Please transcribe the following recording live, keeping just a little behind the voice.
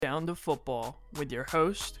Down to Football with your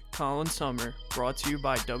host, Colin Summer, brought to you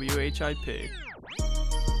by WHIP.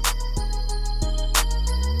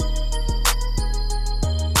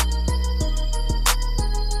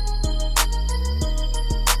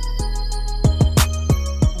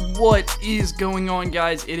 What is going on,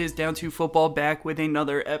 guys? It is Down to Football back with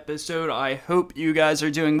another episode. I hope you guys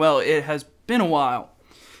are doing well. It has been a while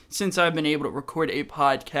since I've been able to record a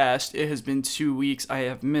podcast. It has been 2 weeks. I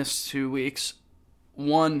have missed 2 weeks.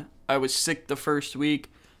 One, I was sick the first week.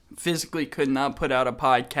 Physically could not put out a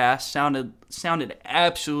podcast. Sounded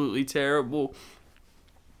absolutely terrible.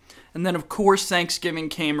 And then, of course, Thanksgiving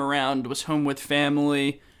came around. Was home with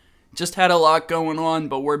family. Just had a lot going on,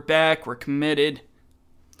 but we're back. We're committed.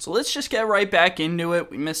 So let's just get right back into it.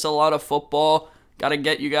 We missed a lot of football. Got to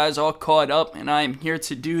get you guys all caught up, and I am here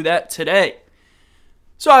to do that today.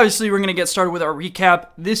 So obviously we're going to get started with our recap.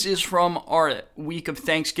 This is from our week of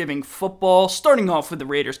Thanksgiving football, starting off with the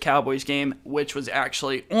Raiders-Cowboys game, which was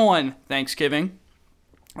actually on Thanksgiving.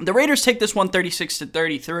 The Raiders take this one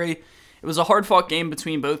 36-33. It was a hard-fought game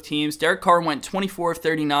between both teams. Derek Carr went 24 of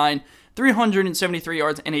 39, 373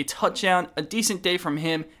 yards and a touchdown. A decent day from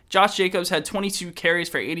him. Josh Jacobs had 22 carries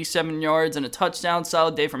for 87 yards and a touchdown.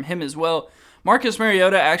 Solid day from him as well. Marcus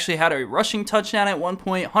Mariota actually had a rushing touchdown at one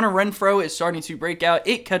point. Hunter Renfrow is starting to break out.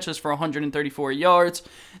 8 catches for 134 yards.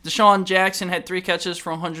 Deshaun Jackson had 3 catches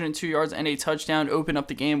for 102 yards and a touchdown. Opened up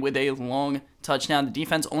the game with a long touchdown. The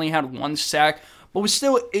defense only had 1 sack, but was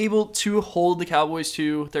still able to hold the Cowboys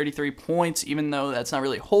to 33 points, even though that's not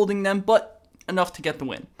really holding them, but enough to get the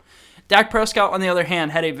win. Dak Prescott, on the other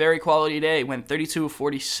hand, had a very quality day. Went 32 of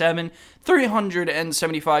 47,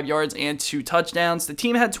 375 yards, and 2 touchdowns. The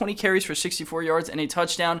team had 20 carries for 64 yards and a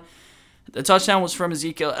touchdown. The touchdown was from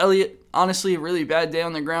Ezekiel Elliott. Honestly, a really bad day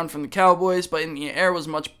on the ground from the Cowboys, but in the air was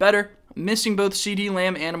much better. Missing both CeeDee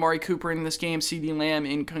Lamb and Amari Cooper in this game. CeeDee Lamb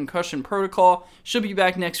in concussion protocol. Should be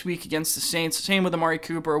back next week against the Saints. Same with Amari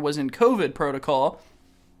Cooper, was in COVID protocol.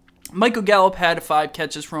 Michael Gallup had 5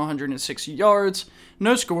 catches for 106 yards.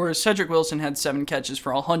 No scores. Cedric Wilson had 7 catches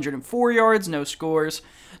for 104 yards. No scores.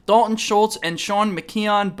 Dalton Schultz and Sean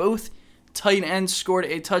McKeon, both tight ends, scored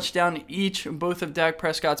a touchdown each. Both of Dak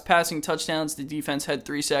Prescott's passing touchdowns. The defense had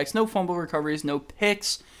 3 sacks. No fumble recoveries. No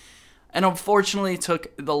picks. And unfortunately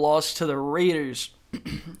took the loss to the Raiders.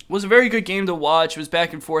 It was a very good game to watch. It was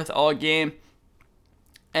back and forth all game.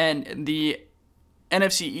 And the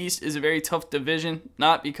NFC East is a very tough division.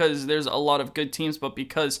 Not because there's a lot of good teams, but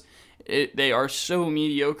because they are so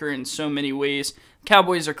mediocre in so many ways.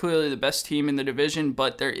 Cowboys are clearly the best team in the division,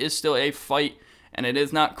 but there is still a fight, and it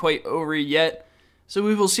is not quite over yet. So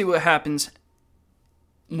we will see what happens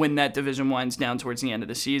when that division winds down towards the end of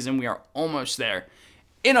the season. We are almost there.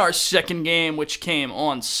 In our second game, which came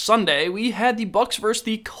on Sunday, we had the Bucs versus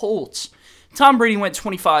the Colts. Tom Brady went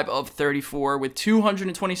 25 of 34 with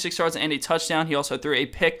 226 yards and a touchdown. He also threw a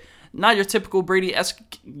pick. Not your typical Brady-esque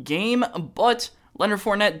game, but Leonard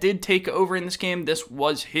Fournette did take over in this game. This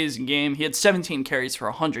was his game. He had 17 carries for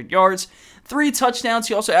 100 yards, 3 touchdowns.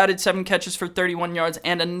 He also added 7 catches for 31 yards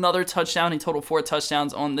and another touchdown. He totaled 4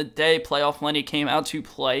 touchdowns on the day. Playoff Lenny came out to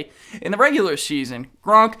play in the regular season.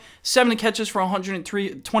 Gronk, 7 catches for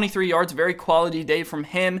 123 yards. Very quality day from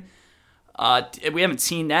him. We haven't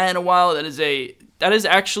seen that in a while. That is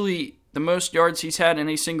actually the most yards he's had in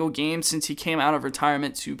a single game since he came out of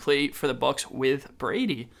retirement to play for the Bucs with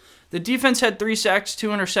Brady. The defense had 3 sacks, 2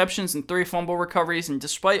 interceptions, and 3 fumble recoveries, and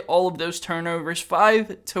despite all of those turnovers,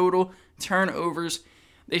 5 total turnovers,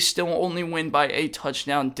 they still only win by a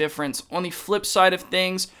touchdown difference. On the flip side of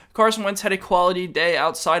things, Carson Wentz had a quality day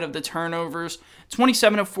outside of the turnovers.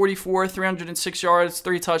 27 of 44, 306 yards,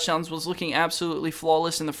 3 touchdowns, was looking absolutely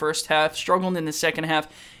flawless in the first half, struggled in the second half.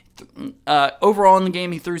 Overall in the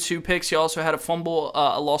game, he threw 2 picks. He also had a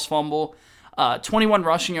lost fumble. 21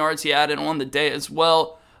 rushing yards he added on the day as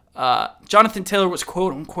well. Jonathan Taylor was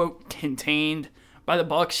quote-unquote contained by the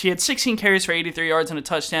Bucs. He had 16 carries for 83 yards and a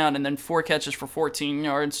touchdown, and then 4 catches for 14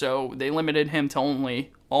 yards, so they limited him to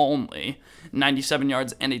only 97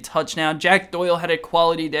 yards and a touchdown. Jack Doyle had a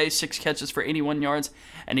quality day, 6 catches for 81 yards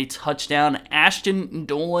and a touchdown. Ashton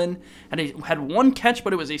Dolan had 1 catch,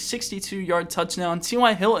 but it was a 62-yard touchdown.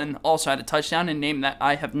 T.Y. Hilton also had a touchdown, a name that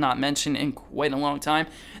I have not mentioned in quite a long time.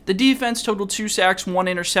 The defense totaled 2 sacks, 1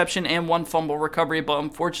 interception, and 1 fumble recovery, but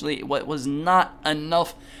unfortunately it was not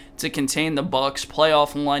enough to contain the Bucs.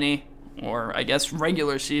 Playoff Lenny, or I guess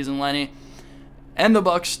regular season Lenny, and the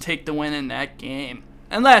Bucs take the win in that game.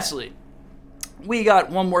 And lastly, we got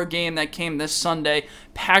one more game that came this Sunday.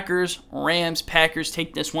 Packers, Rams. Packers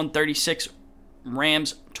take this 136,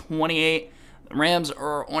 Rams 28. The Rams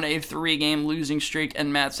are on a 3-game losing streak,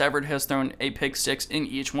 and Matt Stafford has thrown a pick six in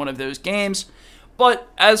each one of those games. But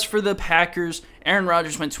as for the Packers, Aaron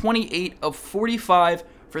Rodgers went 28 of 45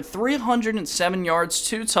 for 307 yards,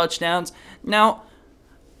 2 touchdowns. Now,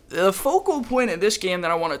 the focal point of this game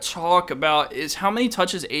that I want to talk about is how many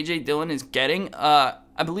touches A.J. Dillon is getting. I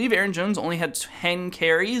believe Aaron Jones only had 10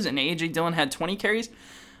 carries, and A.J. Dillon had 20 carries.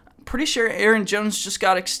 Pretty sure Aaron Jones just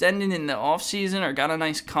got extended in the offseason or got a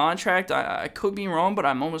nice contract. I could be wrong, but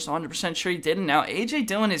I'm almost 100% sure he did. And now A.J.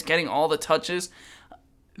 Dillon is getting all the touches.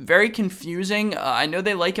 Very confusing. I know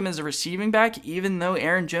they like him as a receiving back, even though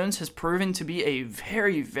Aaron Jones has proven to be a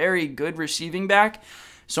very, very good receiving back.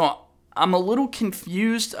 So I'm a little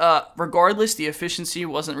confused. Regardless, the efficiency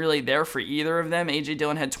wasn't really there for either of them. A.J.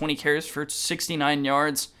 Dillon had 20 carries for 69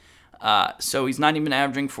 yards. So he's not even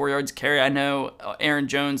averaging 4 yards a carry. I know Aaron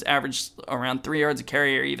Jones averaged around 3 yards a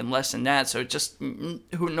carry or even less than that. So it just,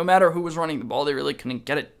 no matter who was running the ball, they really couldn't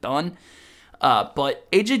get it done. But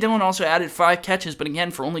A.J. Dillon also added 5 catches, but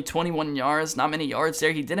again, for only 21 yards, not many yards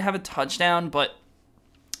there. He did have a touchdown, but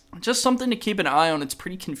just something to keep an eye on. It's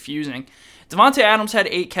pretty confusing. Devontae Adams had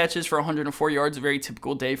 8 catches for 104 yards, a very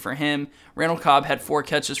typical day for him. Randall Cobb had 4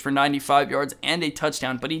 catches for 95 yards and a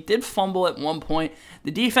touchdown, but he did fumble at one point.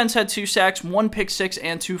 The defense had 2 sacks, 1 pick six,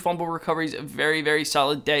 and 2 fumble recoveries. A very, very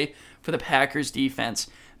solid day for the Packers defense.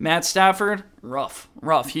 Matt Stafford, rough.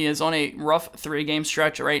 He is on a rough 3-game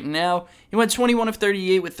stretch right now. He went 21 of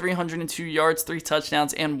 38 with 302 yards, 3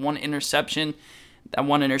 touchdowns, and 1 interception. That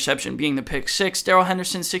 1 interception being the pick six. Darrell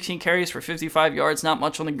Henderson, 16 carries for 55 yards, not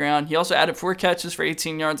much on the ground. He also added 4 catches for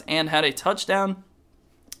 18 yards and had a touchdown.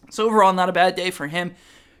 So overall, not a bad day for him.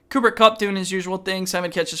 Cooper Kupp doing his usual thing, 7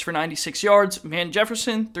 catches for 96 yards. Van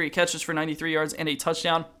Jefferson, 3 catches for 93 yards and a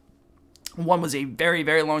touchdown. One was a very,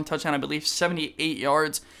 very long touchdown, I believe, 78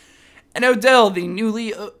 yards. And Odell, the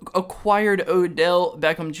newly acquired Odell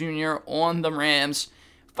Beckham Jr. on the Rams,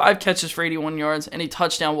 5 catches for 81 yards and a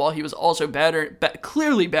touchdown while he was also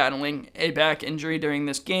clearly battling a back injury during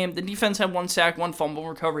this game. The defense had 1 sack, 1 fumble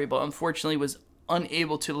recovery, but unfortunately was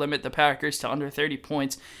unable to limit the Packers to under 30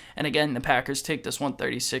 points. And again, the Packers take this one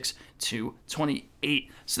 36-28.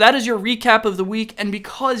 So that is your recap of the week. And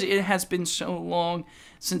because it has been so long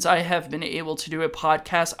since I have been able to do a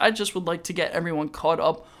podcast, I just would like to get everyone caught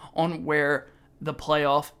up on where the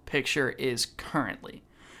playoff picture is currently.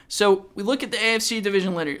 So we look at the AFC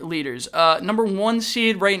division leaders. Number 1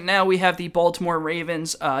 seed right now, we have the Baltimore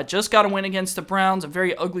Ravens. Just got a win against the Browns. A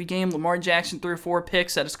very ugly game. Lamar Jackson threw 4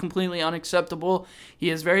 picks. That is completely unacceptable. He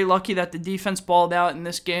is very lucky that the defense balled out in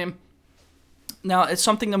this game. Now, it's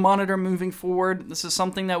something to monitor moving forward. This is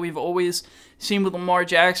something that we've always seen with Lamar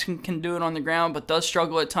Jackson, can do it on the ground, but does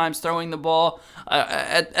struggle at times throwing the ball.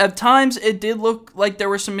 At times, it did look like there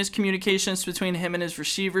were some miscommunications between him and his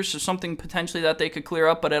receivers, so something potentially that they could clear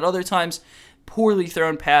up, but at other times, poorly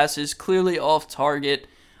thrown passes, clearly off target.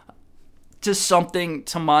 Just something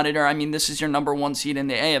to monitor. I mean, this is your number 1 seed in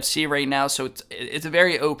the AFC right now, so it's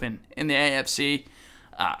very open in the AFC.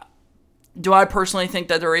 Do I personally think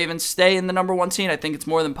that the Ravens stay in the number 1 seed? I think it's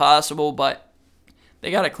more than possible, but they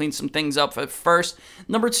got to clean some things up at first.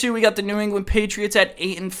 Number 2, we got the New England Patriots at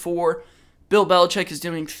 8-4. Bill Belichick is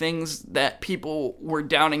doing things that people were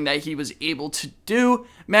doubting that he was able to do.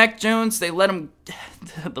 Mac Jones, the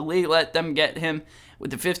league let them get him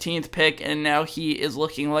with the 15th pick, and now he is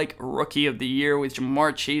looking like Rookie of the Year with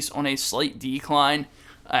Jamar Chase on a slight decline.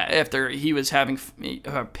 After he was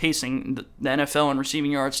pacing the NFL in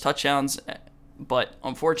receiving yards, touchdowns, but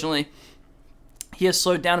unfortunately, he has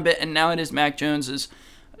slowed down a bit, and now it is Mac Jones's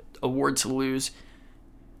award to lose.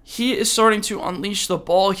 He is starting to unleash the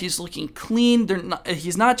ball. He's looking clean.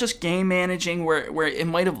 He's not just game managing where it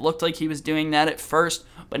might have looked like he was doing that at first,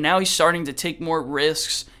 but now he's starting to take more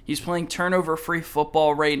risks. He's playing turnover-free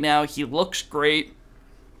football right now. He looks great.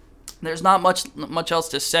 There's not much else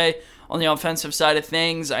to say on the offensive side of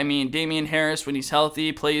things. I mean, Damian Harris, when he's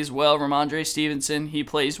healthy, plays well. Ramondre Stevenson, he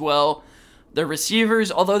plays well. The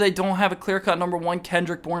receivers, although they don't have a clear-cut number 1,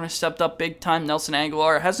 Kendrick Bourne has stepped up big time. Nelson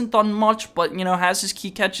Aguilar hasn't done much, but, has his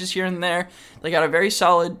key catches here and there. They got a very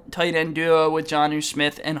solid tight end duo with Jonnu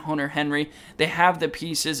Smith and Hunter Henry. They have the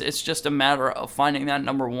pieces. It's just a matter of finding that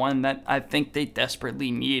number 1 that I think they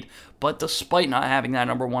desperately need. But despite not having that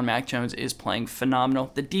number 1, Mac Jones is playing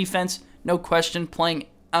phenomenal. The defense, no question, playing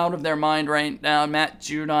out of their mind right now. Matt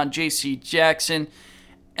Judon, J.C. Jackson,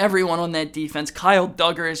 everyone on that defense. Kyle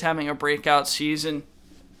Duggar is having a breakout season.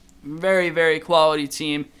 Very, very quality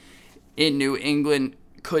team in New England.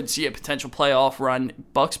 Could see a potential playoff run.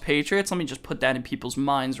 Bucks Patriots, let me just put that in people's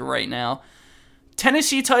minds right now.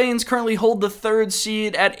 Tennessee Titans currently hold the 3rd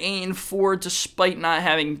seed at 8-4 despite not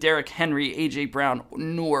having Derrick Henry, A.J. Brown,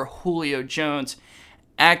 nor Julio Jones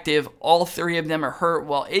active. All 3 of them are hurt,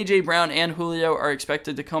 while A.J. Brown and Julio are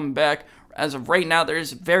expected to come back. As of right now,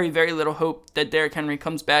 there's very, very little hope that Derrick Henry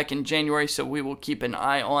comes back in January, so we will keep an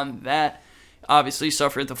eye on that. Obviously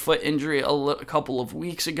suffered the foot injury a couple of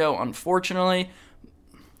weeks ago, unfortunately.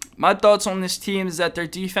 My thoughts on this team is that their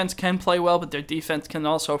defense can play well, but their defense can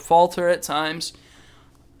also falter at times.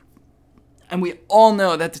 And we all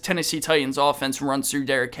know that the Tennessee Titans offense runs through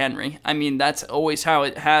Derrick Henry. I mean, that's always how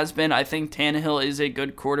it has been. I think Tannehill is a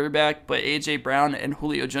good quarterback, but A.J. Brown and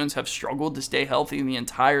Julio Jones have struggled to stay healthy the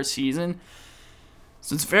entire season.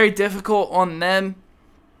 So it's very difficult on them,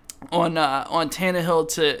 on Tannehill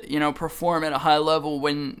to, perform at a high level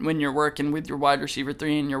when you're working with your wide receiver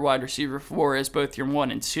 3 and your wide receiver 4 as both your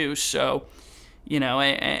 1 and 2. So,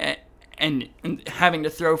 and having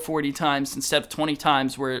to throw 40 times instead of 20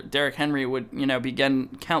 times where Derrick Henry would, be getting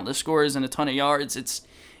countless scores and a ton of yards.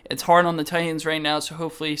 It's hard on the Titans right now, so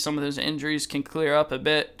hopefully some of those injuries can clear up a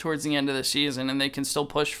bit towards the end of the season and they can still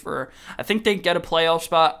push for, I think they get a playoff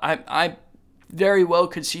spot. I very well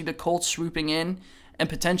could see the Colts swooping in and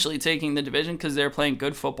potentially taking the division because they're playing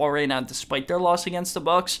good football right now despite their loss against the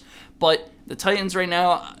Bucs. But the Titans right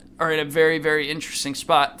now are in a very, very interesting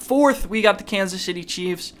spot. 4th, we got the Kansas City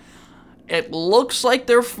Chiefs. It looks like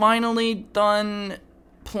they're finally done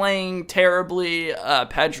playing terribly.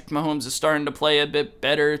 Patrick Mahomes is starting to play a bit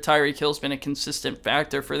better. Tyreek Hill's been a consistent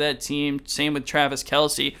factor for that team. Same with Travis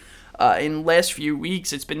Kelce. In the last few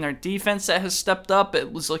weeks, it's been their defense that has stepped up.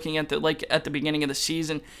 It was looking at the beginning of the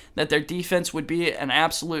season that their defense would be an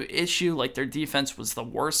absolute issue. Like their defense was the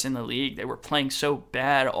worst in the league. They were playing so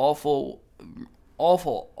bad, awful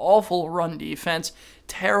run defense,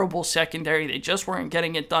 terrible secondary. They just weren't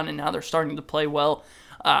getting it done, and now they're starting to play well.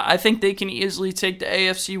 I think they can easily take the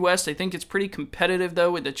AFC West. I think it's pretty competitive,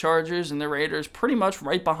 though, with the Chargers and the Raiders pretty much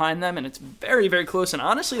right behind them, and it's very, very close. And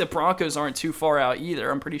honestly, the Broncos aren't too far out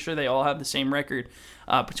either. I'm pretty sure they all have the same record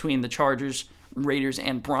between the Chargers, Raiders,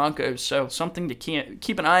 and Broncos, so something to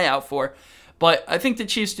keep an eye out for. But I think the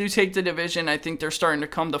Chiefs do take the division. I think they're starting to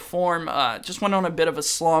come to form. Just went on a bit of a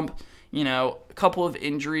slump. A couple of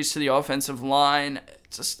injuries to the offensive line,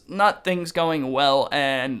 just not things going well,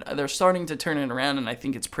 and they're starting to turn it around, and I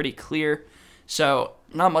think it's pretty clear. So,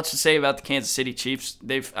 not much to say about the Kansas City Chiefs.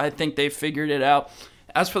 I think they've figured it out.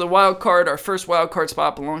 As for the wild card, our first wild card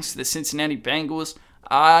spot belongs to the Cincinnati Bengals.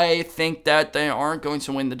 I think that they aren't going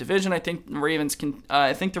to win the division. I think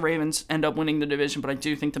the Ravens end up winning the division, but I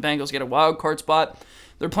do think the Bengals get a wild card spot.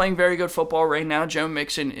 They're playing very good football right now. Joe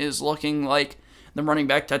Mixon is looking like the running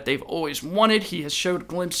back that they've always wanted. He has showed a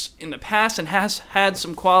glimpse in the past and has had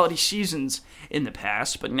some quality seasons in the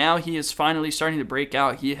past, but now he is finally starting to break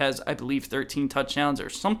out. He has, I believe, 13 touchdowns or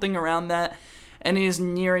something around that, and he is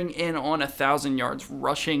nearing in on 1,000 yards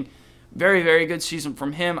rushing. Very, very good season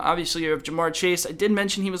from him. Obviously, you have Jamar Chase. I did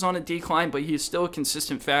mention he was on a decline, but he's still a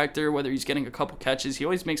consistent factor, whether he's getting a couple catches. He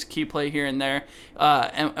always makes a key play here and there.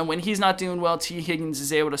 And when he's not doing well, T. Higgins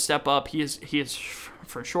is able to step up. He is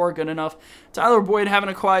for sure good enough. Tyler Boyd having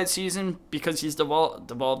a quiet season because he's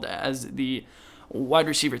devolved as the wide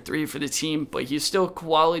receiver 3 for the team, but he's still a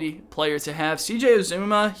quality player to have. CJ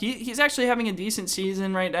Uzomah, he's actually having a decent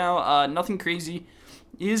season right now. Nothing crazy.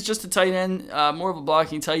 He is just a tight end, more of a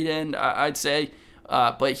blocking tight end, I'd say.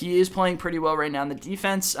 But he is playing pretty well right now in the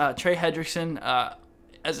defense. Trey Hendrickson,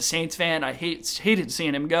 as a Saints fan, I hated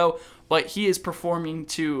seeing him go, but he is performing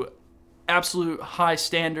to absolute high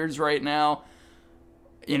standards right now.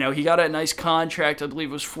 He got a nice contract, I believe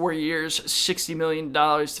it was 4 years, $60 million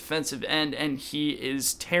defensive end, and he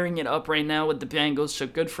is tearing it up right now with the Bengals, so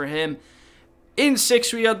good for him. In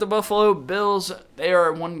 6, we got the Buffalo Bills. They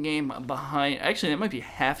are 1 game behind. Actually, that might be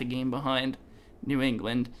half a game behind New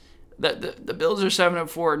England. The Bills are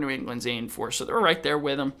 7-4, New England's 8-4, so they're right there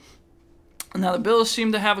with them. Now, the Bills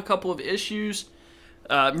seem to have a couple of issues.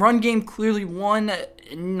 Run game clearly won.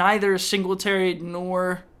 Neither Singletary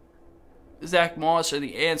nor Zach Moss are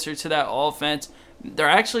the answer to that offense. They're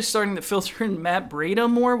actually starting to filter in Matt Breida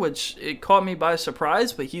more, which it caught me by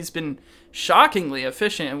surprise, but he's been shockingly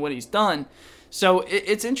efficient in what he's done. So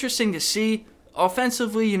it's interesting to see.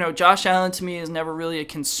 Offensively, Josh Allen to me is never really a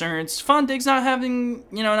concern. Stephon Diggs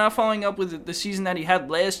not following up with the season that he had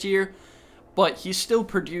last year, but he's still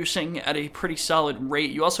producing at a pretty solid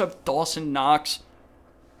rate. You also have Dawson Knox,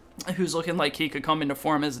 who's looking like he could come into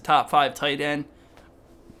form as a top 5 tight end.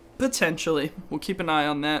 Potentially. We'll keep an eye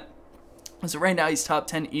on that. So right now he's top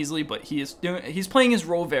 10 easily, but he's playing his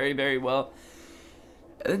role very, very well.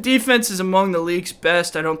 The defense is among the league's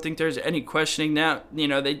best. I don't think there's any questioning that.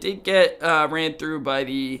 They did get ran through by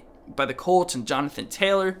the Colts and Jonathan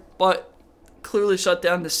Taylor, but clearly shut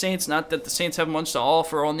down the Saints. Not that the Saints have much to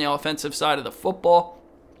offer on the offensive side of the football,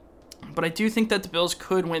 but I do think that the Bills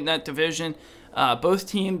could win that division. Both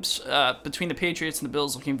teams, between the Patriots and the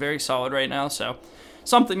Bills, looking very solid right now, so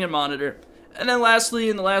something to monitor. And then lastly,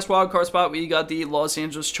 in the last wildcard spot, we got the Los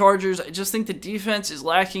Angeles Chargers. I just think the defense is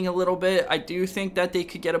lacking a little bit. I do think that they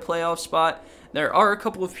could get a playoff spot. There are a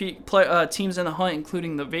couple of teams in the hunt,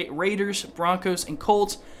 including the Raiders, Broncos, and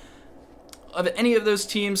Colts. Of any of those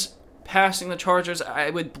teams passing the Chargers, I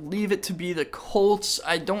would believe it to be the Colts.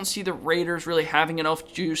 I don't see the Raiders really having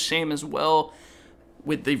enough juice. Same as well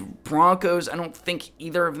with the Broncos. I don't think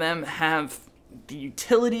either of them have the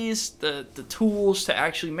utilities, the tools to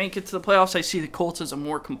actually make it to the playoffs. I see the Colts as a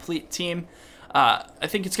more complete team. I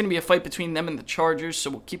think it's going to be a fight between them and the Chargers, so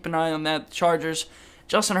we'll keep an eye on that. The Chargers,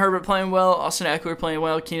 Justin Herbert playing well, Austin Eckler playing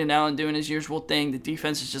well, Keenan Allen doing his usual thing. The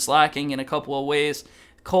defense is just lacking in a couple of ways.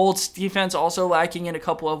 Colts defense also lacking in a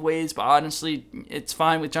couple of ways, but honestly, it's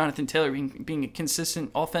fine with Jonathan Taylor being a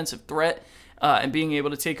consistent offensive threat and being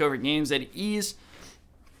able to take over games at ease.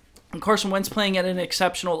 And Carson Wentz playing at an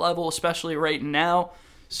exceptional level, especially right now.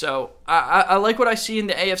 So I like what I see in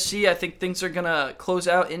the AFC. I think things are going to close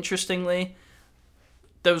out interestingly.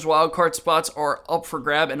 Those wild card spots are up for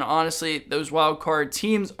grab, and honestly, those wild card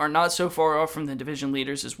teams are not so far off from the division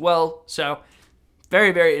leaders as well. So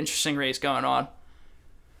very, very interesting race going on.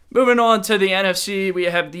 Moving on to the NFC, we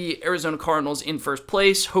have the Arizona Cardinals in first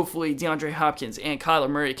place. Hopefully DeAndre Hopkins and Kyler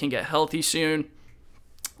Murray can get healthy soon,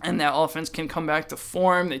 and that offense can come back to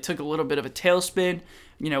form. They took a little bit of a tailspin,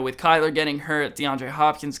 with Kyler getting hurt, DeAndre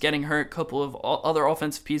Hopkins getting hurt, a couple of other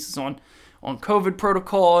offensive pieces on COVID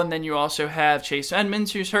protocol, and then you also have Chase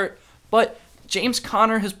Edmonds who's hurt. But James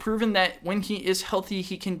Conner has proven that when he is healthy,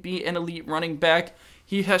 he can be an elite running back.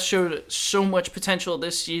 He has showed so much potential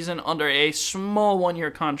this season under a small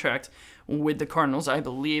one-year contract with the Cardinals, I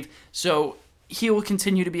believe. So he will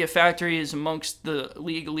continue to be a factor. He is amongst the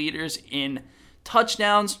league leaders in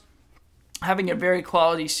touchdowns, having a very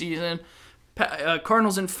quality season.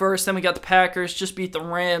 Cardinals in first, then we got the Packers, just beat the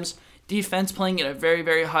Rams. Defense playing at a very,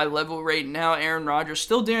 very high level right now. Aaron Rodgers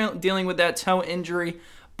still dealing with that toe injury,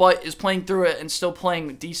 but is playing through it and still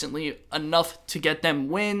playing decently enough to get them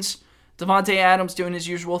wins. Devontae Adams doing his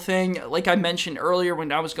usual thing. Like I mentioned earlier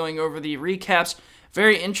when I was going over the recaps,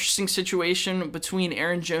 very interesting situation between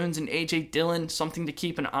Aaron Jones and A.J. Dillon, something to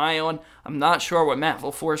keep an eye on. I'm not sure what Matt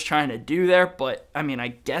LaFleur is trying to do there, but I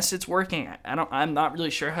guess it's working. I'm not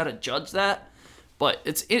really sure how to judge that, but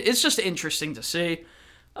it's just interesting to see.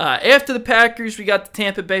 After the Packers, we got the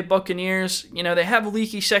Tampa Bay Buccaneers. They have a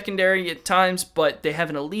leaky secondary at times, but they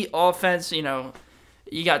have an elite offense.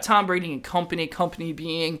 You got Tom Brady and company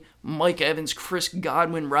being Mike Evans, Chris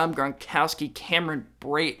Godwin, Rob Gronkowski, Cameron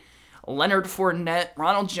Brate, Leonard Fournette,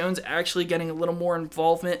 Ronald Jones actually getting a little more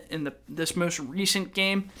involvement in this most recent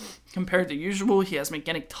game compared to usual. He has been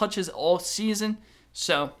getting touches all season.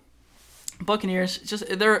 So, Buccaneers,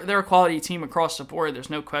 they're a quality team across the board. There's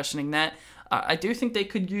no questioning that. I do think they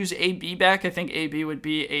could use AB back. I think AB would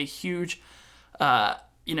be a huge,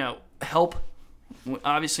 help.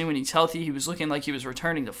 Obviously, when he's healthy, he was looking like he was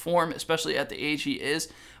returning to form, especially at the age he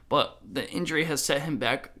is. But the injury has set him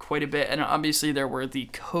back quite a bit. And obviously, there were the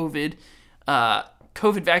COVID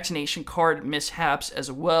vaccination card mishaps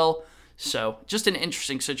as well. So, just an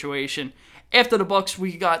interesting situation. After the Bucs,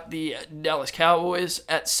 we got the Dallas Cowboys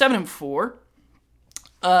at 7-4.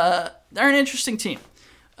 They're an interesting team.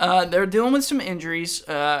 They're dealing with some injuries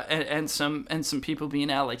and some people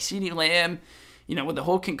being out, like CeeDee Lamb, with the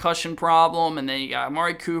whole concussion problem, and then you got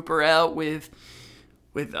Amari Cooper out with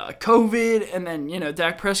COVID, and then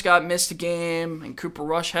Dak Prescott missed a game, and Cooper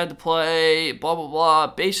Rush had to play. Blah blah blah.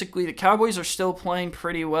 Basically, the Cowboys are still playing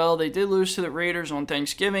pretty well. They did lose to the Raiders on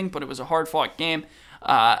Thanksgiving, but it was a hard-fought game.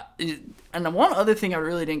 And the one other thing I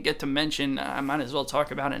really didn't get to mention, I might as well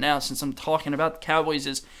talk about it now since I'm talking about the Cowboys,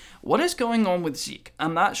 is what is going on with Zeke?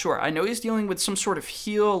 I'm not sure. I know he's dealing with some sort of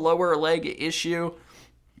heel, lower leg issue.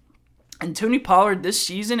 And Tony Pollard this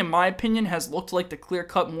season, in my opinion, has looked like the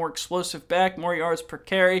clear-cut, more explosive back, more yards per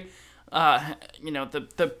carry.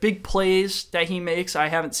 The big plays that he makes, I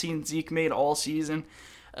haven't seen Zeke made all season.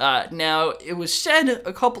 Now, it was said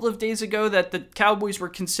a couple of days ago that the Cowboys were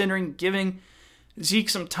considering giving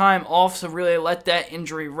Zeke some time off to really let that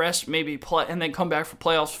injury rest, maybe play, and then come back for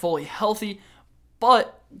playoffs fully healthy.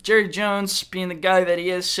 But Jerry Jones, being the guy that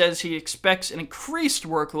he is, says he expects an increased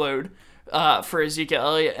workload for Ezekiel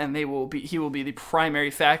Elliott, and he will be the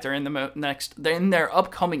primary factor in their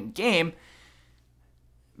upcoming game.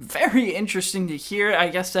 very interesting to hear. I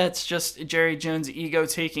guess that's just Jerry Jones' ego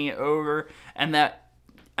taking it over, and that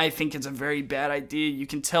I think it's a very bad idea. You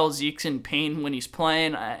can tell Zeke's in pain when he's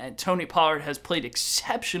playing. Tony Pollard has played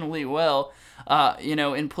exceptionally well,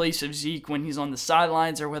 in place of Zeke when he's on the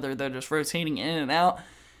sidelines or whether they're just rotating in and out.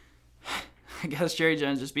 I guess Jerry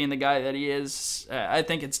Jones just being the guy that he is, I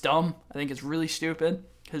think it's dumb. I think it's really stupid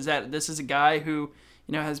because this is a guy who,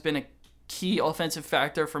 has been a key offensive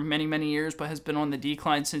factor for many, many years, but has been on the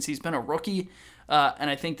decline since he's been a rookie. And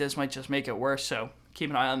I think this might just make it worse, so keep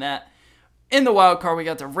an eye on that. In the wild card, we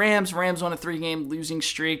got the Rams. Rams on a 3-game losing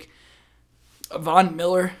streak. Von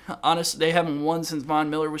Miller, honestly, they haven't won since Von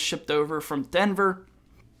Miller was shipped over from Denver.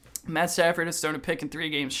 Matt Stafford has thrown a pick in 3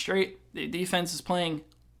 games straight. The defense is playing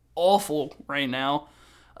awful right now.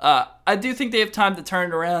 I do think they have time to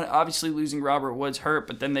turn it around. Obviously, losing Robert Woods hurt,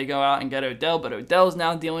 but then they go out and get Odell. But Odell is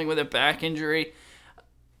now dealing with a back injury.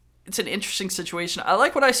 It's an interesting situation. I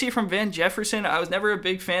like what I see from Van Jefferson. I was never a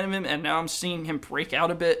big fan of him, and now I'm seeing him break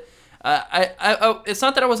out a bit. It's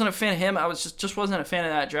not that I wasn't a fan of him. I was just wasn't a fan of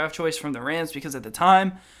that draft choice from the Rams because at the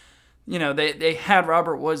time, they had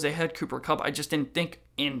Robert Woods, they had Cooper Kupp. I just didn't think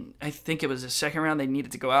I think it was the second round they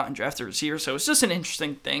needed to go out and draft a receiver. So it's just an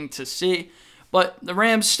interesting thing to see. But the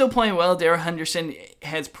Rams still playing well. Darrell Henderson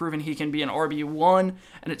has proven he can be an RB1,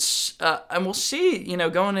 and we'll see,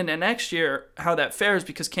 going into next year how that fares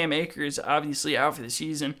because Cam Akers is obviously out for the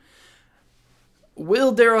season.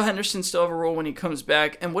 Will Darrell Henderson still have a role when he comes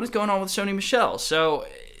back? And what is going on with Sony Michel? So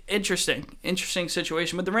interesting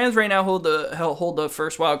situation. But the Rams right now hold the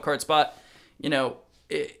first wild card spot.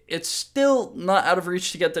 It's still not out of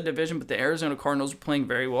reach to get the division, but the Arizona Cardinals are playing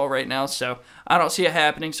very well right now, so I don't see it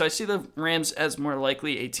happening. So I see the Rams as more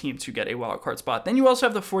likely a team to get a wild card spot. Then you also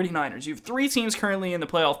have the 49ers. You have 3 teams currently in the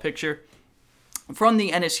playoff picture from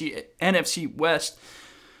the NFC West.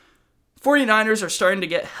 49ers are starting to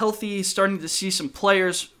get healthy, starting to see some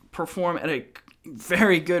players perform at a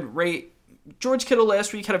very good rate. George Kittle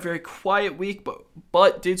last week had a very quiet week,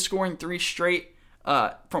 but did score in 3 straight.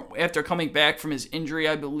 From after coming back from his injury,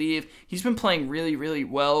 I believe. He's been playing really, really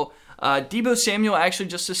well. Deebo Samuel actually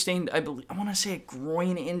just sustained, I want to say a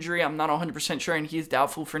groin injury. I'm not 100% sure, and he's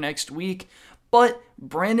doubtful for next week. But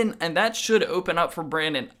that should open up for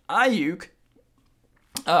Brandon Ayuk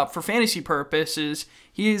for fantasy purposes.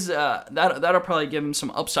 He's that'll probably give him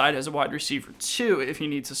some upside as a wide receiver too if you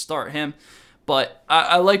need to start him. But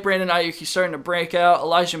I like Brandon Ayuk. He's starting to break out.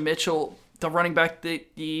 Elijah Mitchell, the running back,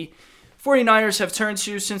 the 49ers have turned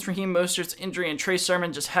to since Raheem Mostert's injury, and Trey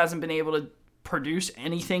Sermon just hasn't been able to produce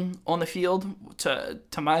anything on the field.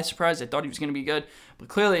 To my surprise, I thought he was going to be good, but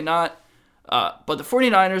clearly not. But the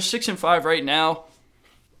 49ers, 6-5 right now.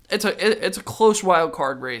 It's a close wild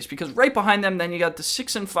card race because right behind them, then you got the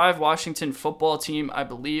 6-5 Washington football team. I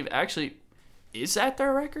believe actually, is that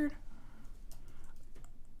their record?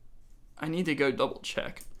 I need to go double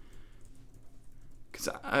check. Because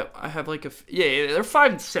I have they're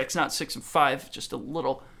 5-6, not 6-5. Just a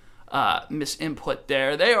little misinput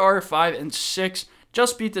there. They are 5-6.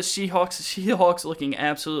 Just beat the Seahawks. The Seahawks looking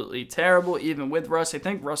absolutely terrible, even with Russ. I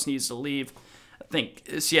think Russ needs to leave. I think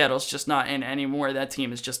Seattle's just not in anymore. That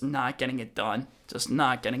team is just not getting it done.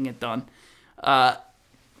 I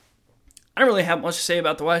don't really have much to say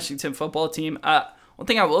about the Washington football team. One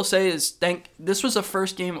thing I will say is this was the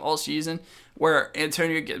first game all season where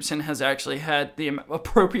Antonio Gibson has actually had the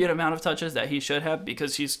appropriate amount of touches that he should have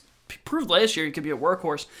because he's proved last year he could be a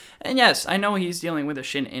workhorse. And yes, I know he's dealing with a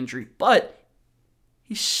shin injury, but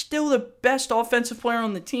he's still the best offensive player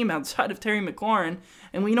on the team outside of Terry McLaurin,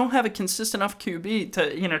 and we don't have a consistent enough QB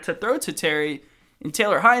to throw to Terry and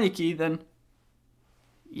Taylor Heineke. Then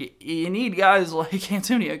you need guys like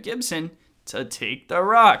Antonio Gibson to take the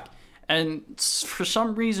rock. And for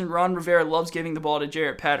some reason, Ron Rivera loves giving the ball to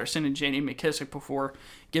Jarrett Patterson and J.D. McKissick before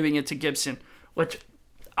giving it to Gibson, which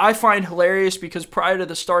I find hilarious because prior to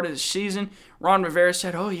the start of the season, Ron Rivera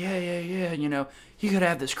said, oh, yeah, he could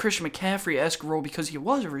have this Christian McCaffrey-esque role because he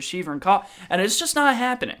was a receiver in college, and it's just not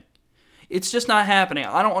happening.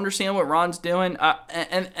 I don't understand what Ron's doing.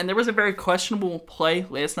 And there was a very questionable play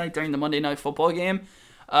last night during the Monday Night Football game.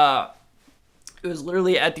 It was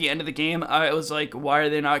literally at the end of the game. I was like, why are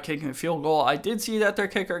they not kicking a field goal? I did see that their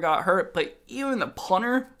kicker got hurt, but even the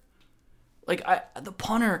punter, the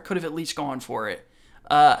punter could have at least gone for it.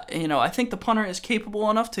 I think the punter is capable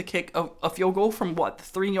enough to kick a field goal from, the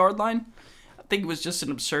 3-yard line? I think it was just an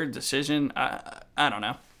absurd decision. I don't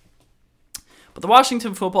know. But the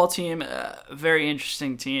Washington football team, very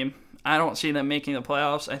interesting team. I don't see them making the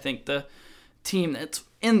playoffs. I think the team that's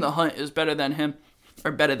in the hunt is better than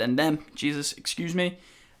them. Jesus, excuse me.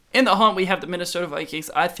 In the hunt, we have the Minnesota Vikings.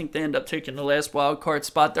 I think they end up taking the last wild card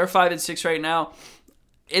spot. They're 5-6 right now.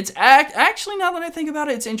 It's actually, now that I think about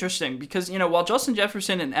it, it's interesting because, while Justin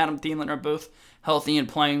Jefferson and Adam Thielen are both healthy and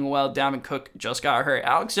playing well, Dalvin Cook just got hurt.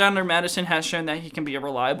 Alexander Mattison has shown that he can be a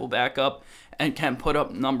reliable backup and can put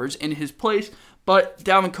up numbers in his place. But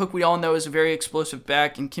Dalvin Cook, we all know, is a very explosive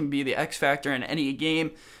back and can be the X factor in any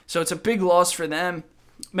game. So it's a big loss for them.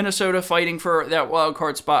 Minnesota fighting for that wild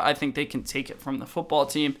card spot. I think they can take it from the football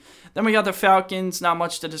team. Then we got the Falcons. Not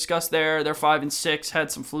much to discuss there. They're 5-6.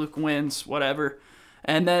 Had some fluke wins, whatever.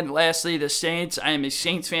 And then lastly, the Saints. I am a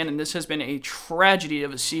Saints fan, and this has been a tragedy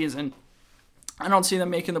of a season. I don't see them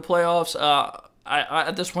making the playoffs. I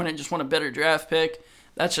at this point, I just want a better draft pick.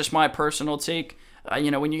 That's just my personal take.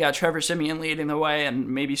 When you got Trevor Siemian leading the way and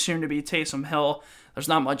maybe soon to be Taysom Hill, there's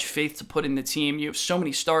not much faith to put in the team. You have so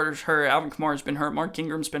many starters hurt. Alvin Kamara's been hurt. Mark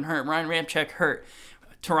Ingram's been hurt. Ryan Ramczyk hurt.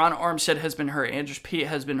 Teron Armstead has been hurt. Andrews Pete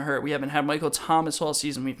has been hurt. We haven't had Michael Thomas all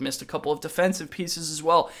season. We've missed a couple of defensive pieces as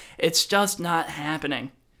well. It's just not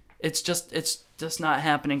happening. It's just not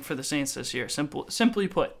happening for the Saints this year. Simply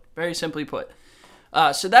put. Very simply put.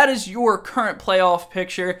 So that is your current playoff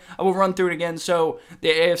picture. I will run through it again. So the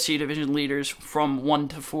AFC division leaders from 1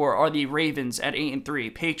 to 4 are the Ravens at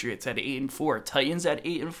 8-3, Patriots at 8-4, Titans at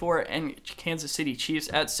 8-4, and Kansas City Chiefs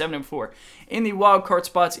at 7-4. In the wild card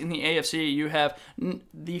spots in the AFC, you have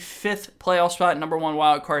the 5th playoff spot, number 1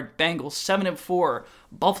 wild card, Bengals 7-4,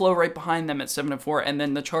 Buffalo right behind them at 7-4, and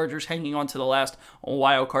then the Chargers hanging on to the last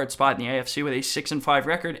wild card spot in the AFC with a 6-5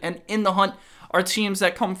 record. And in the hunt are teams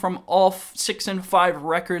that come from all 6-5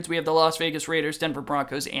 records. We have the Las Vegas Raiders, Denver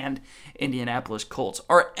Broncos, and Indianapolis Colts.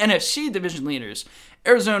 Our NFC division leaders,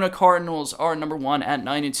 Arizona Cardinals are number 1 at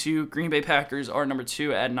 9-2. Green Bay Packers are number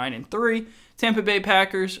 2 at 9-3. Tampa Bay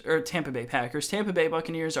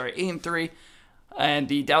Buccaneers are 8-3. And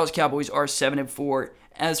the Dallas Cowboys are 7-4.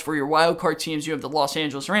 As for your wild card teams, you have the Los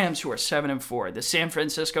Angeles Rams, who are 7-4, the San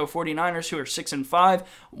Francisco 49ers, who are 6-5,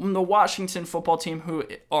 the Washington football team, who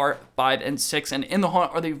are 5-6, and in the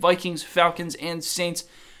hunt are the Vikings, Falcons, and Saints.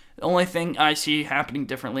 The only thing I see happening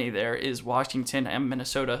differently there is Washington and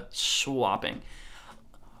Minnesota swapping.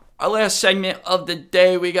 Our last segment of the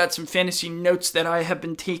day, we got some fantasy notes that I have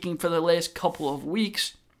been taking for the last couple of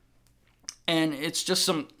weeks, and it's just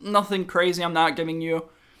nothing crazy. I'm not giving you.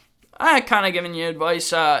 I kind of giving you advice.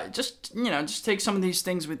 Just take some of these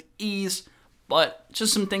things with ease, but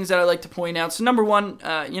just some things that I like to point out. So number one,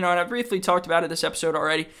 and I briefly talked about it this episode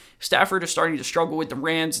already. Stafford is starting to struggle with the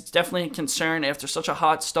Rams. It's definitely a concern after such a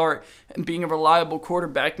hot start and being a reliable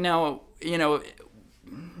quarterback. Now,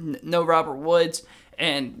 no Robert Woods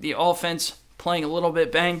and the offense playing a little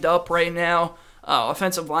bit banged up right now.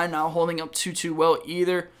 Offensive line not holding up too well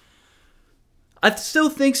either. I still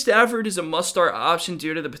think Stafford is a must-start option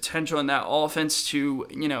due to the potential in that offense to,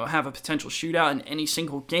 have a potential shootout in any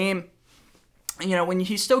single game. When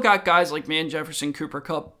he's still got guys like Van Jefferson, Cooper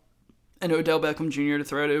Kupp, and Odell Beckham Jr. to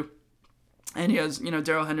throw to, and he has,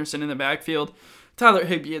 Darrell Henderson in the backfield, Tyler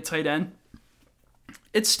Higbee at tight end,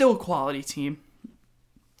 it's still a quality team.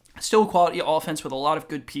 Still a quality offense with a lot of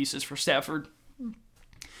good pieces for Stafford.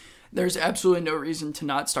 There's absolutely no reason to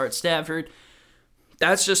not start Stafford.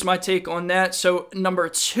 That's just my take on that. So, number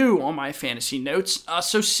 2 on my fantasy notes.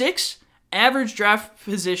 6 average draft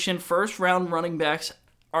position first-round running backs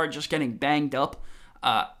are just getting banged up.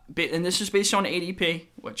 And this is based on ADP,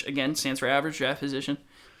 which, again, stands for average draft position.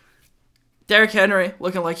 Derrick Henry,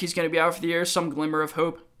 looking like he's going to be out for the year. Some glimmer of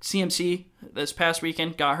hope. CMC, this past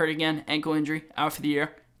weekend, got hurt again. Ankle injury, out for the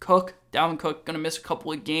year. Dalvin Cook, going to miss a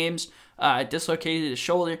couple of games. Dislocated his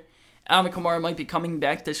shoulder. Alvin Kamara might be coming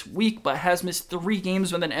back this week, but has missed 3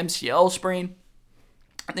 games with an MCL sprain.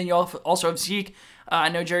 And then you also have Zeke. I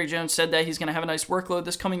know Jerry Jones said that he's going to have a nice workload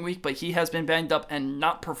this coming week, but he has been banged up and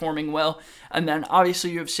not performing well. And then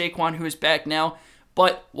obviously you have Saquon, who is back now,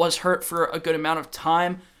 but was hurt for a good amount of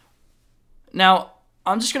time. Now,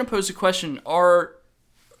 I'm just going to pose a question. Are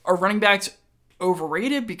running backs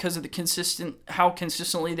overrated because of how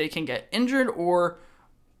consistently they can get injured, or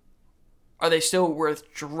are they still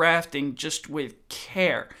worth drafting just with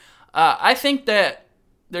care? I think that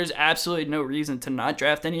there's absolutely no reason to not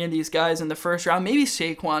draft any of these guys in the first round. Maybe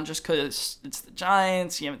Saquon just because it's the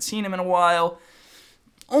Giants. You haven't seen him in a while.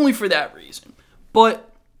 Only for that reason.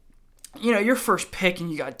 But, your first pick and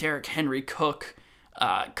you got Derrick Henry, Cook,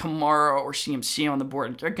 Kamara, or CMC on the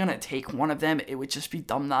board. They're going to take one of them. It would just be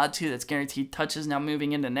dumb not to. That's guaranteed touches now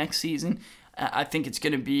moving into next season. I think it's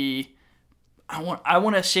going to be... I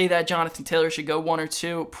want to say that Jonathan Taylor should go 1 or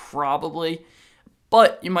 2, probably.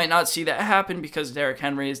 But you might not see that happen because Derrick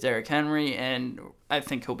Henry is Derrick Henry, and I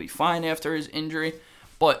think he'll be fine after his injury.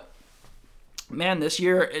 But man, this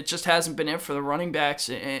year it just hasn't been it for the running backs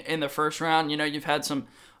in the first round. You've had some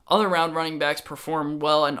other round running backs perform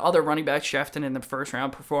well, and other running backs drafted in the first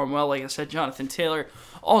round perform well. Like I said, Jonathan Taylor,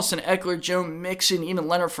 Austin Eckler, Joe Mixon, even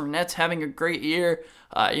Leonard Fournette's having a great year.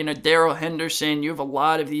 Darrell Henderson. You have a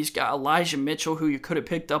lot of these guys. Elijah Mitchell, who you could have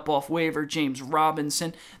picked up off waiver. James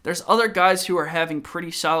Robinson. There's other guys who are having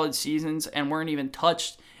pretty solid seasons and weren't even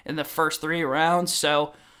touched in the first 3 rounds.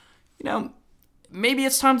 So, maybe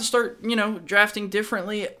it's time to start, drafting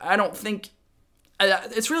differently. I don't think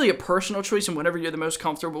it's really a personal choice and whatever you're the most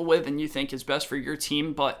comfortable with and you think is best for your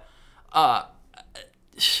team. But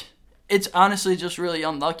it's honestly just really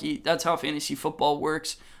unlucky. That's how fantasy football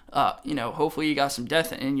works. Hopefully you got some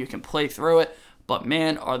depth and you can play through it. But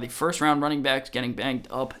man, are the first round running backs getting banged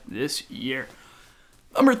up this year.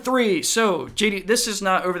 Number 3, so JD, this is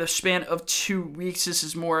not over the span of 2 weeks. This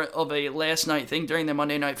is more of a last night thing during the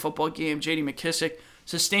Monday Night Football game. JD McKissic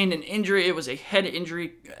sustained an injury. It was a head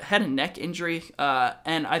and neck injury,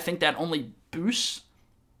 and I think that only boosts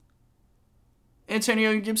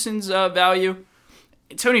Antonio Gibson's value.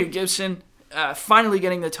 Antonio Gibson finally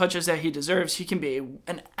getting the touches that he deserves. He can be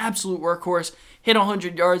an absolute workhorse. Hit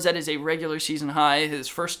 100 yards. That is a regular season high. His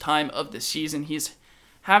first time of the season. He's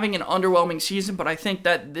having an underwhelming season, but I think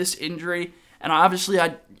that this injury, and obviously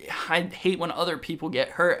I hate when other people get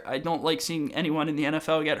hurt. I don't like seeing anyone in the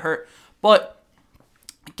NFL get hurt, but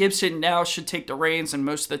Gibson now should take the reins and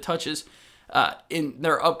most of the touches in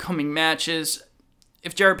their upcoming matches.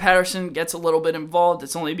 If Jaret Patterson gets a little bit involved,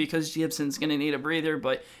 it's only because Gibson's going to need a breather,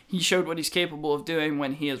 but he showed what he's capable of doing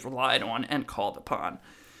when he is relied on and called upon.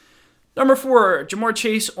 Number 4, Ja'Marr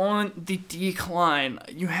Chase on the decline.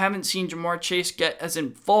 You haven't seen Ja'Marr Chase get as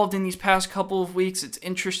involved in these past couple of weeks. It's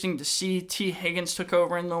interesting to see. T. Higgins took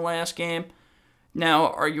over in the last game. Now,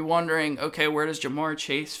 are you wondering, okay, where does Ja'Marr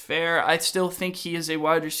Chase fare? I still think he is a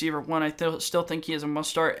wide receiver 1. I still think he is a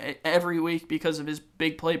must-start every week because of his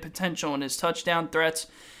big play potential and his touchdown threats.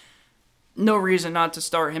 No reason not to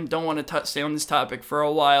start him. Don't want to stay on this topic for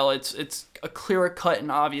a while. It's a clear-cut and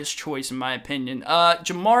obvious choice, in my opinion. Not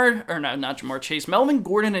Ja'Marr Chase. Melvin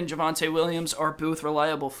Gordon and Javonte Williams are both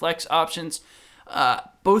reliable flex options.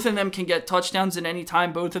 Both of them can get touchdowns at any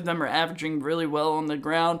time. Both of them are averaging really well on the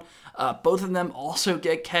ground. Both of them also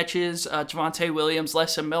get catches. Javonte Williams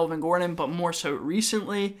less than Melvin Gordon, but more so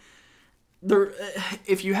recently.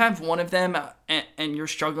 If you have one of them and you're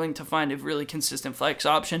struggling to find a really consistent flex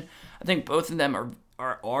option, I think both of them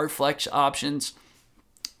are flex options.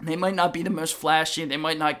 They might not be the most flashy. They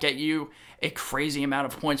might not get you a crazy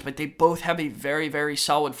amount of points, but they both have a very, very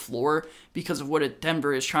solid floor because of what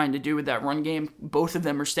Denver is trying to do with that run game. Both of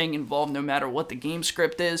them are staying involved no matter what the game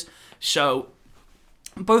script is. So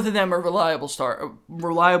both of them are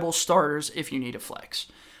reliable starters if you need a flex.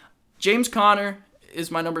 James Conner is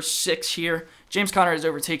my number 6 here. James Conner has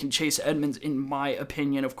overtaken Chase Edmonds in my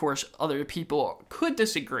opinion. Of course, other people could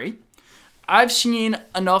disagree. I've seen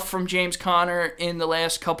enough from James Conner in the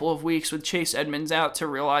last couple of weeks with Chase Edmonds out to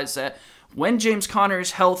realize that when James Conner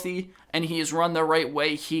is healthy and he is run the right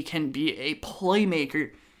way, he can be a playmaker.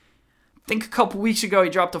 I think a couple weeks ago he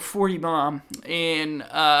dropped a 40 bomb in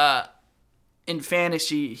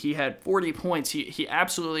fantasy. He had 40 points. He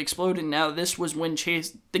absolutely exploded. Now this was when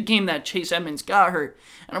the game that Chase Edmonds got hurt,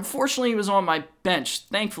 and unfortunately he was on my bench.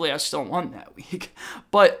 Thankfully I still won that week.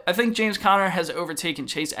 But I think James Conner has overtaken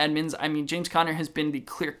Chase Edmonds. I mean, James Conner has been the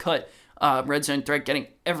clear-cut red zone threat, getting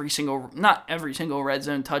not every single red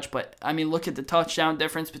zone touch, but I mean, look at the touchdown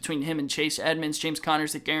difference between him and Chase Edmonds. James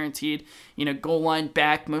Conner's the guaranteed, goal line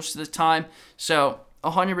back most of the time. So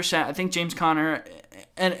 100%, I think James Conner,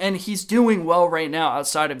 and he's doing well right now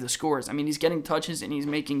outside of the scores. I mean, he's getting touches and he's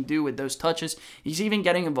making do with those touches. He's even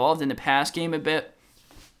getting involved in the pass game a bit.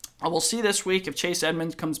 I will see this week if Chase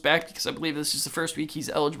Edmonds comes back, because I believe this is the first week he's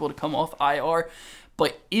eligible to come off IR.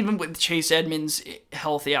 But even with Chase Edmonds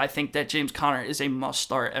healthy, I think that James Conner is a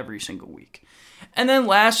must-start every single week. And then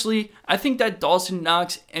lastly, I think that Dawson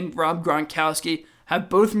Knox and Rob Gronkowski have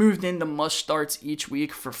both moved into must-starts each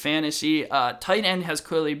week for fantasy. Tight end has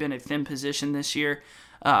clearly been a thin position this year.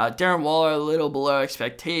 Darren Waller a little below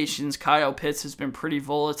expectations. Kyle Pitts has been pretty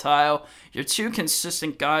volatile. Your two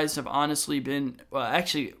consistent guys have honestly been,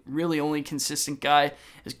 really only consistent guy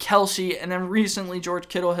is Kelsey, and then recently George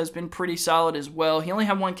Kittle has been pretty solid as well. He only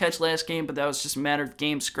had 1 catch last game, but that was just a matter of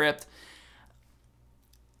game script.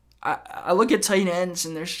 I look at tight ends,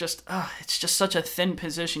 and there's it's just such a thin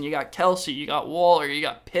position. You got Kelsey, you got Waller, you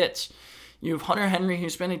got Pitts. You have Hunter Henry,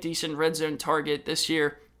 who's been a decent red zone target this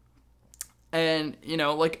year. And,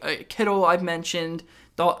 Kittle I've mentioned.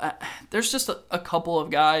 There's just a couple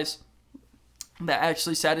of guys that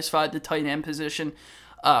actually satisfied the tight end position.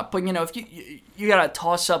 But if you got to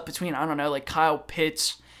toss up between, I don't know, like Kyle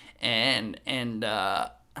Pitts and I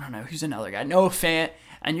don't know, who's another guy? Noah Fant.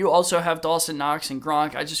 And you also have Dawson Knox and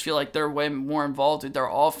Gronk. I just feel like they're way more involved with their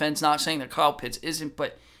offense. Not saying that Kyle Pitts isn't,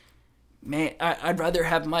 but man, I'd rather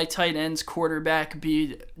have my tight ends quarterback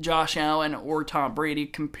be Josh Allen or Tom Brady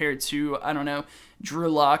compared to, I don't know, Drew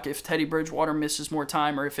Lock if Teddy Bridgewater misses more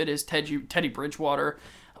time, or if it is Teddy Bridgewater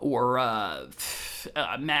or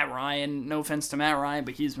Matt Ryan. No offense to Matt Ryan,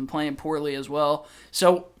 but he's been playing poorly as well.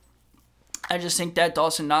 So I just think that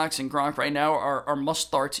Dawson Knox and Gronk right now are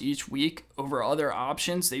must-starts each week over other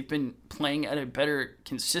options. They've been playing at a better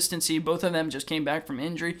consistency. Both of them just came back from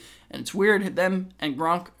injury, and it's weird. Them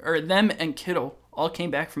and Kittle all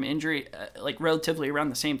came back from injury like relatively around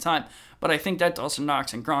the same time. But I think that Dawson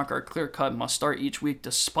Knox and Gronk are clear-cut must-start each week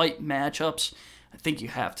despite matchups. I think you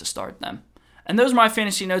have to start them. And those are my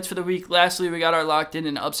fantasy notes for the week. Lastly, we got our locked in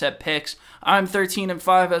and upset picks. I'm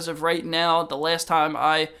 13-5 as of right now. The last time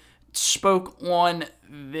I spoke on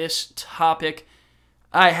this topic,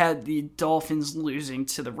 I had the Dolphins losing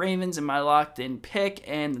to the Ravens in my locked-in pick,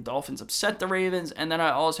 and the Dolphins upset the Ravens, and then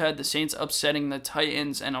I also had the Saints upsetting the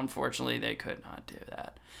Titans, and unfortunately they could not do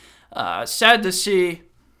that. Sad to see,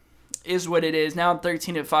 is what it is. Now I'm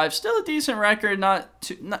 13-5, still a decent record, not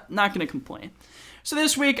going to complain. So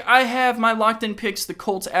this week, I have my locked-in picks, the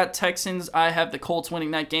Colts at Texans. I have the Colts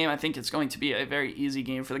winning that game. I think it's going to be a very easy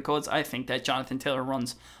game for the Colts. I think that Jonathan Taylor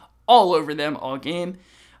runs all over them all game.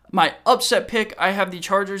 My upset pick, I have the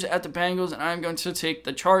Chargers at the Bengals, and I'm going to take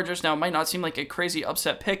the Chargers. Now, it might not seem like a crazy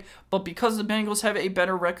upset pick, but because the Bengals have a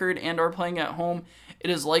better record and are playing at home,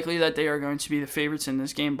 it is likely that they are going to be the favorites in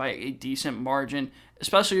this game by a decent margin,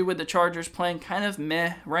 especially with the Chargers playing kind of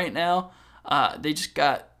meh right now. They just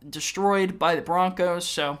got destroyed by the Broncos,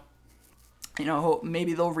 so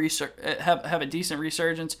maybe they'll have a decent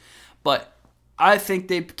resurgence, but I think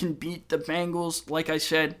they can beat the Bengals. Like I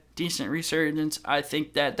said, decent resurgence. I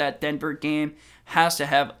think that Denver game has to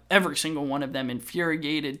have every single one of them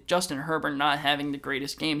infuriated. Justin Herbert not having the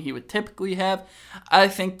greatest game he would typically have. I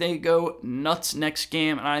think they go nuts next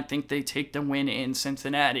game, and I think they take the win in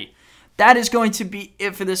Cincinnati. That is going to be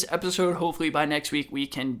it for this episode. Hopefully by next week we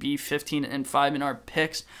can be 15-5 in our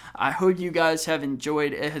picks. I hope you guys have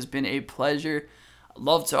enjoyed. It has been a pleasure. I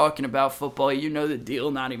love talking about football. You know the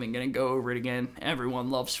deal. Not even going to go over it again.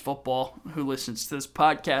 Everyone loves football who listens to this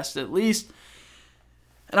podcast at least.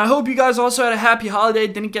 And I hope you guys also had a happy holiday.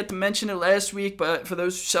 Didn't get to mention it last week, but for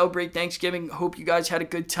those who celebrate Thanksgiving, hope you guys had a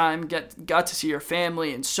good time, got to see your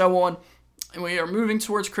family and so on. And we are moving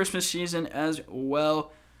towards Christmas season as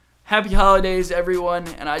well. Happy holidays, everyone.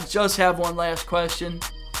 And I just have one last question.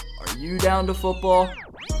 Are you down to football?